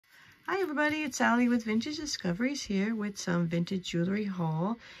Hi everybody, it's Sally with Vintage Discoveries here with some vintage jewelry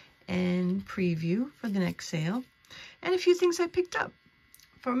haul and preview for the next sale. And a few things I picked up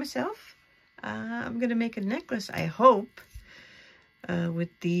for myself. I'm going to make a necklace, I hope, with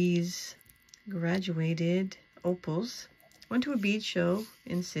these graduated opals. Went to a bead show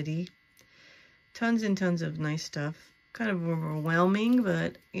in city. Tons and tons of nice stuff. Kind of overwhelming,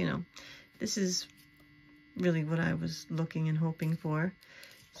 but you know, this is really what I was looking and hoping for.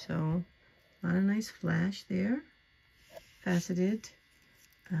 So, a lot of nice flash there, faceted,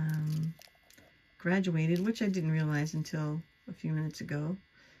 graduated, which I didn't realize until a few minutes ago.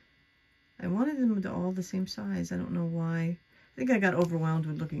 I wanted them to all the same size. I don't know why. I think I got overwhelmed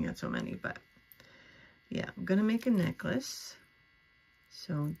with looking at so many, but yeah, I'm gonna make a necklace.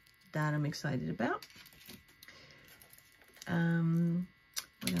 So that I'm excited about.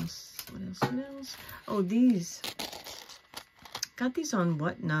 What else? What else? What else? Oh, these. Got these on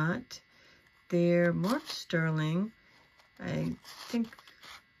Whatnot. They're marked sterling. I think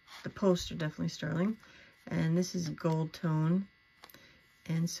the posts are definitely sterling. And this is gold tone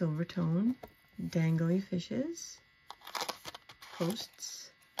and silver tone. Dangly fishes. Posts.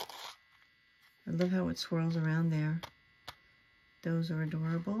 I love how it swirls around there. Those are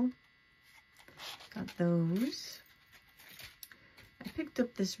adorable. Got those. I picked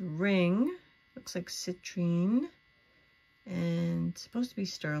up this ring. Looks like citrine. And it's supposed to be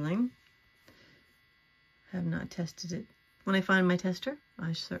sterling. Have not tested it. When I find my tester,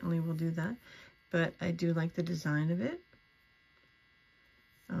 I certainly will do that. But I do like the design of it.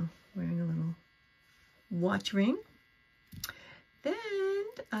 Oh, wearing a little watch ring. Then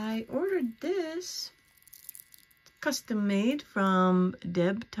I ordered this custom made from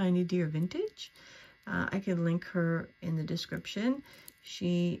Deb Tiny Deer Vintage. I can link her in the description.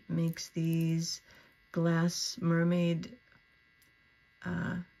 She makes these glass mermaid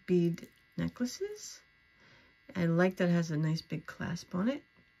bead necklaces. I like that it has a nice big clasp on it.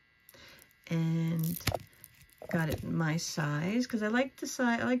 And got it my size because I like the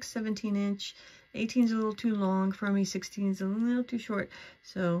size. I like 17 inch. 18 is a little too long for me. 16 is a little too short.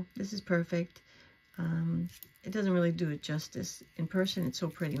 So this is perfect. It doesn't really do it justice. In person, it's so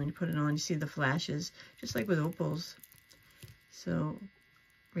pretty when you put it on. You see the flashes, just like with opals. So,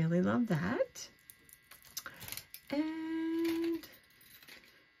 really love that. And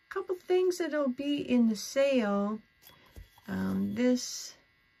a couple things that'll be in the sale. This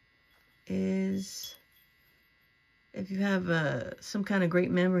is, if you have some kind of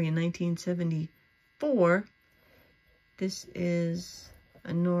great memory in 1974, this is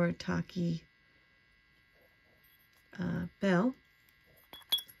a Noritake bell.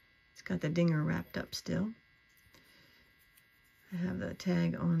 It's got the dinger wrapped up still. I have the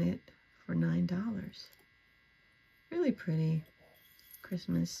tag on it for $9. Really pretty.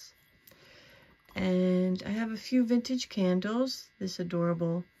 Christmas. And I have a few vintage candles. This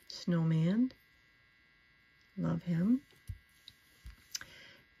adorable snowman. Love him.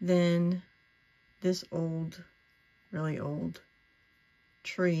 Then this old, really old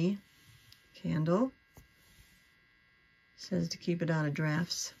tree candle. Says to keep it out of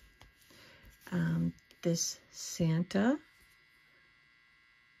drafts. This Santa.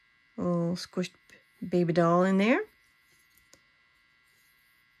 Little squished baby doll in there.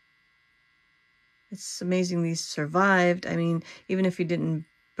 It's amazing these survived. I mean, even if you didn't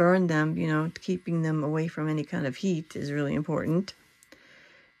burn them, you know, keeping them away from any kind of heat is really important.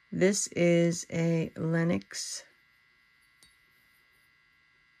 This is a Lenox.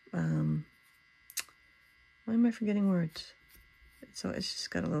 Why am I forgetting words? So it's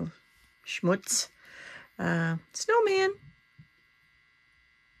just got a little schmutz. Snowman.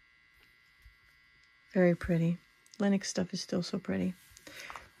 Very pretty. Lenox stuff is still so pretty.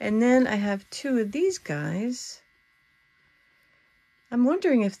 And then I have two of these guys. I'm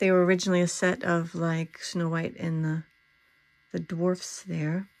wondering if they were originally a set of like Snow White and the dwarfs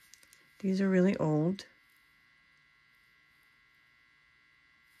there. These are really old.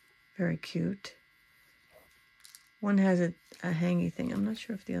 Very cute. One has a hangy thing. I'm not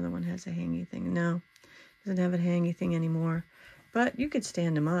sure if the other one has a hangy thing. No, doesn't have a hangy thing anymore. But you could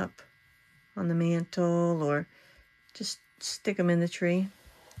stand them up on the mantle or just stick them in the tree.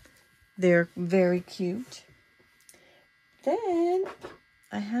 They're very cute. Then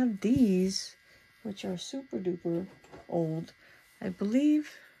I have these, which are super duper old. I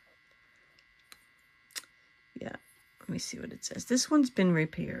believe, yeah, let me see what it says. This one's been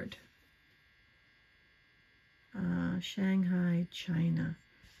repaired. Shanghai, China.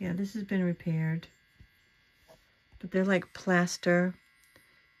 Yeah, this has been repaired. But they're like plaster,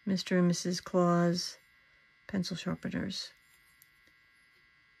 Mr. and Mrs. Claus pencil sharpeners.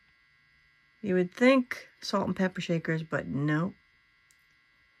 You would think salt and pepper shakers, but no.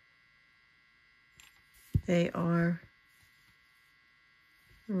 They are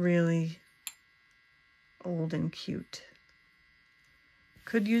really old and cute.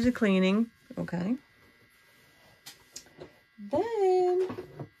 Could use a cleaning, okay. Then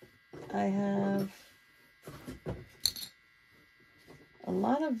I have a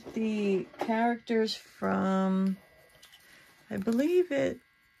lot of the characters from, I believe it,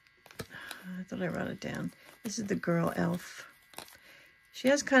 I thought I wrote it down. This is the girl elf. She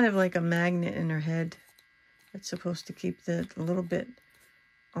has kind of like a magnet in her head that's supposed to keep the little bit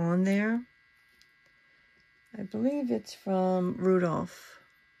on there. I believe it's from Rudolph.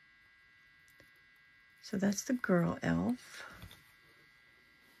 So that's the girl elf.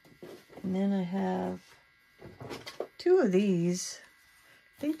 And then I have two of these.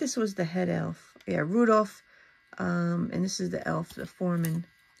 I think this was the head elf. Yeah, Rudolph. And this is the elf, the foreman.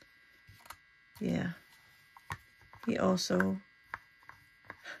 Yeah. He also...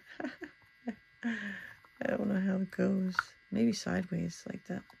 I don't know how it goes. Maybe sideways like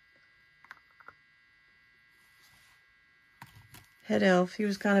that. Head elf. He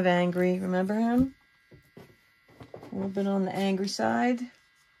was kind of angry. Remember him? A little bit on the angry side.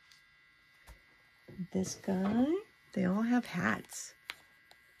 This guy. They all have hats.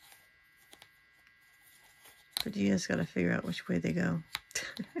 But you just gotta figure out which way they go.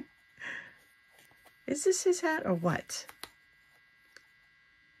 Is this his hat or what?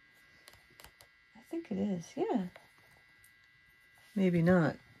 I think it is, yeah. Maybe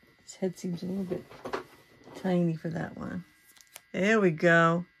not. His head seems a little bit tiny for that one. There we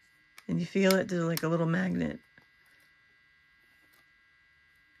go. And you feel it? There's like a little magnet.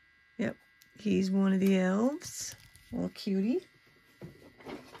 Yep. He's one of the elves. Little cutie.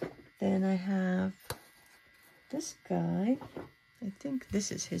 Then I have this guy. I think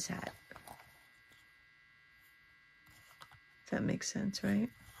this is his hat. If that makes sense, right?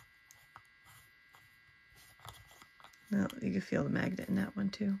 No, you can feel the magnet in that one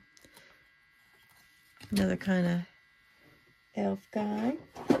too. Another kind of elf guy.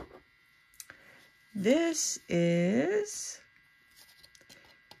 This is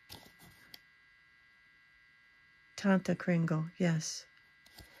Tanta Kringle, yes.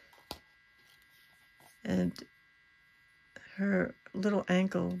 And her little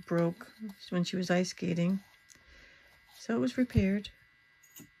ankle broke when she was ice skating. So it was repaired.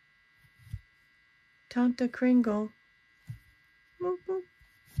 Tanta Kringle. Boop, boop.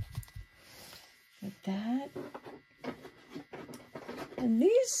 Got that. And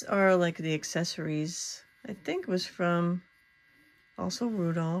these are like the accessories. I think it was from also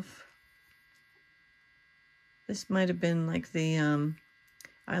Rudolph. This might have been like the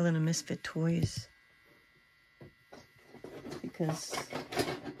Island of Misfit Toys. Because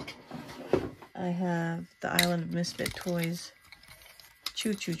I have the Island of Misfit Toys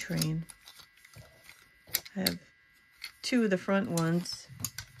choo-choo train. I have two of the front ones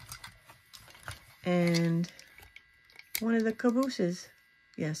and one of the cabooses.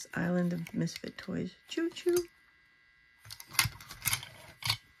 Yes, Island of Misfit Toys choo-choo.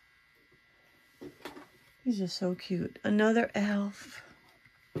 These are so cute. Another elf.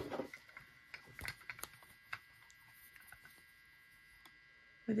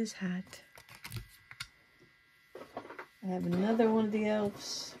 With his hat. I have another one of the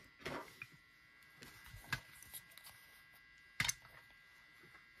elves.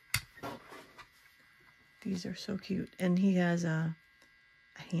 These are so cute. And he has a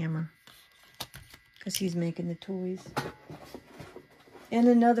hammer. Because he's making the toys. And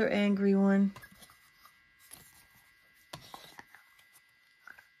another angry one.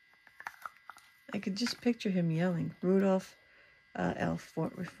 I could just picture him yelling. Rudolph, elf,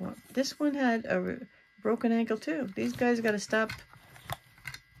 Fort Reform. This one had a broken ankle too. These guys got to stop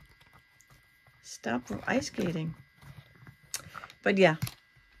ice skating. But yeah,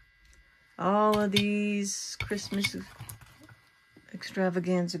 all of these Christmas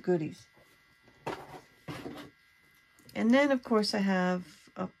extravaganza goodies. And then of course I have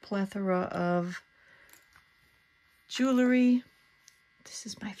a plethora of jewelry. This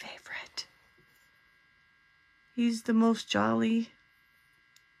is my favorite. He's the most jolly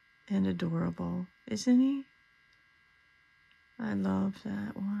and adorable, isn't he? I love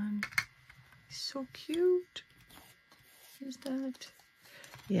that one. He's so cute. Is that?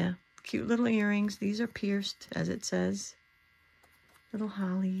 Yeah, cute little earrings. These are pierced, as it says. Little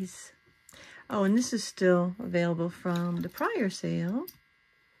hollies. Oh, and this is still available from the prior sale.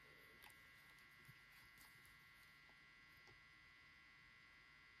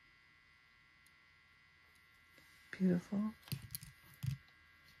 Beautiful.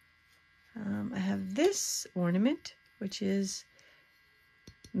 I have this ornament, which is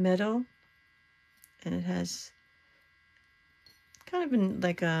metal, and it has kind of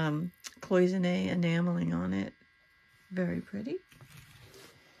like cloisonne enameling on it. Very pretty.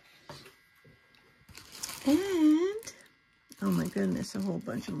 And, oh my goodness, a whole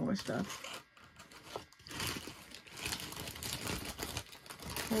bunch of more stuff.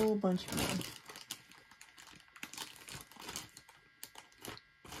 Whole bunch more.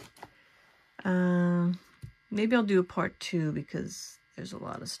 Maybe I'll do a part 2 because there's a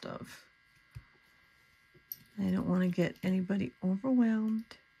lot of stuff. I don't want to get anybody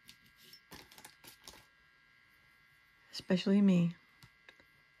overwhelmed. Especially me.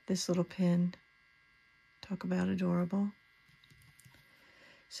 This little pin. Talk about adorable.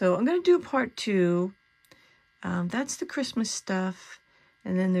 So I'm going to do a part 2. That's the Christmas stuff.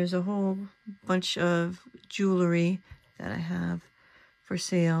 And then there's a whole bunch of jewelry that I have for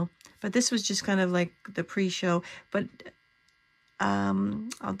sale. But this was just kind of like the pre-show. But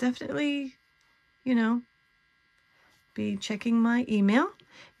I'll definitely, you know, be checking my email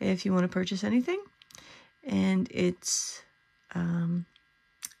if you want to purchase anything. And it's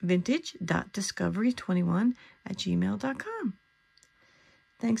vintage.discovery21@gmail.com.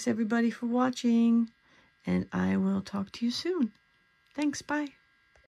 Thanks everybody for watching, and I will talk to you soon. Thanks, bye.